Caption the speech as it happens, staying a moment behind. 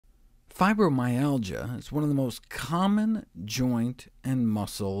Fibromyalgia is one of the most common joint and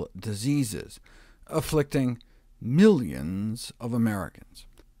muscle diseases, afflicting millions of Americans.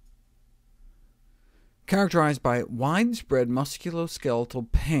 Characterized by widespread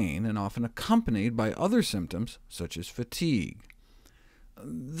musculoskeletal pain and often accompanied by other symptoms, such as fatigue.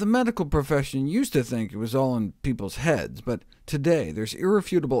 The medical profession used to think it was all in people's heads, but today there's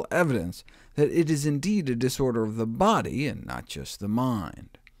irrefutable evidence that it is indeed a disorder of the body and not just the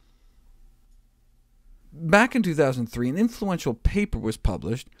mind. Back in 2003, an influential paper was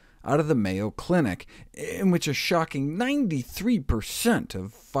published out of the Mayo Clinic, in which a shocking 93%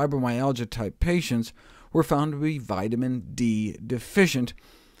 of fibromyalgia-type patients were found to be vitamin D deficient,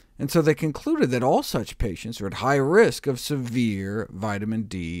 and so they concluded that all such patients are at high risk of severe vitamin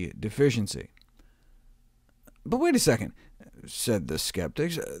D deficiency. But wait a second, said the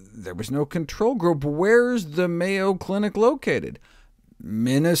skeptics. There was no control group. Where's the Mayo Clinic located?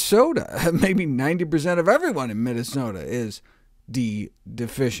 Minnesota. Maybe 90% of everyone in Minnesota is D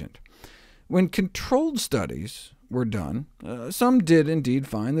deficient. When controlled studies were done, some did indeed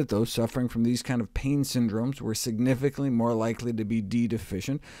find that those suffering from these kind of pain syndromes were significantly more likely to be D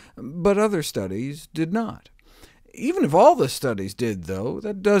deficient, but other studies did not. Even if all the studies did, though,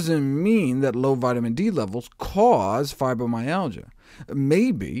 that doesn't mean that low vitamin D levels cause fibromyalgia.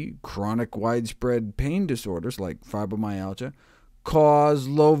 Maybe chronic widespread pain disorders like fibromyalgia cause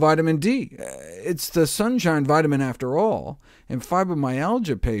low vitamin D. It's the sunshine vitamin after all, and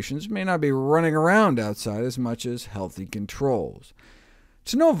fibromyalgia patients may not be running around outside as much as healthy controls.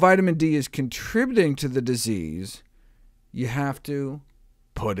 To know if vitamin D is contributing to the disease, you have to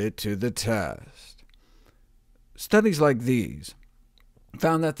put it to the test. Studies like these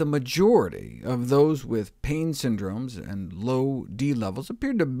found that the majority of those with pain syndromes and low D levels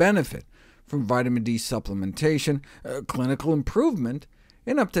appeared to benefit from vitamin D supplementation, clinical improvement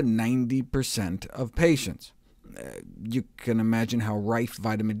in up to 90% of patients. You can imagine how rife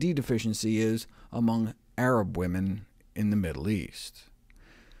vitamin D deficiency is among Arab women in the Middle East.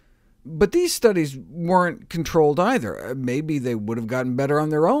 But these studies weren't controlled either. Maybe they would have gotten better on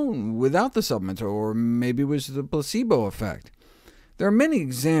their own without the supplement, or maybe it was the placebo effect. There are many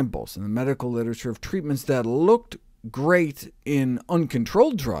examples in the medical literature of treatments that looked great in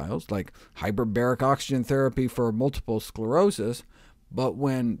uncontrolled trials, like hyperbaric oxygen therapy for multiple sclerosis, but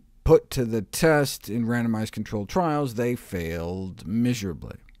when put to the test in randomized controlled trials, they failed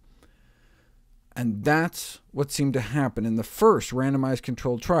miserably. And that's what seemed to happen in the first randomized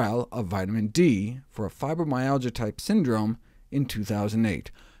controlled trial of vitamin D for a fibromyalgia-type syndrome in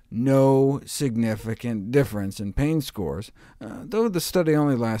 2008. No significant difference in pain scores, though the study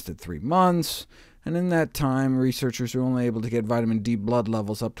only lasted 3 months, and in that time researchers were only able to get vitamin D blood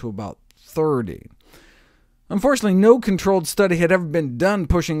levels up to about 30. Unfortunately, no controlled study had ever been done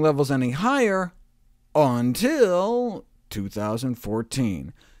pushing levels any higher until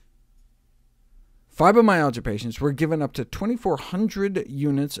 2014. Fibromyalgia patients were given up to 2,400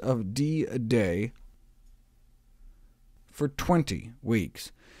 units of D a day for 20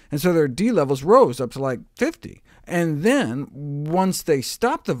 weeks, and so their D levels rose up to like 50. And then, once they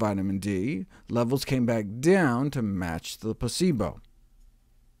stopped the vitamin D, levels came back down to match the placebo.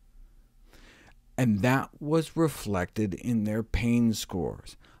 And that was reflected in their pain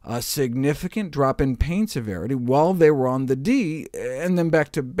scores. A significant drop in pain severity while they were on the D, and then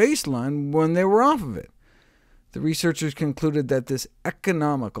back to baseline when they were off of it. The researchers concluded that this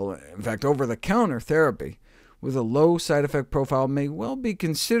economical, in fact over-the-counter therapy, with a low side effect profile may well be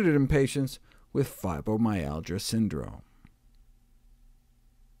considered in patients with fibromyalgia syndrome.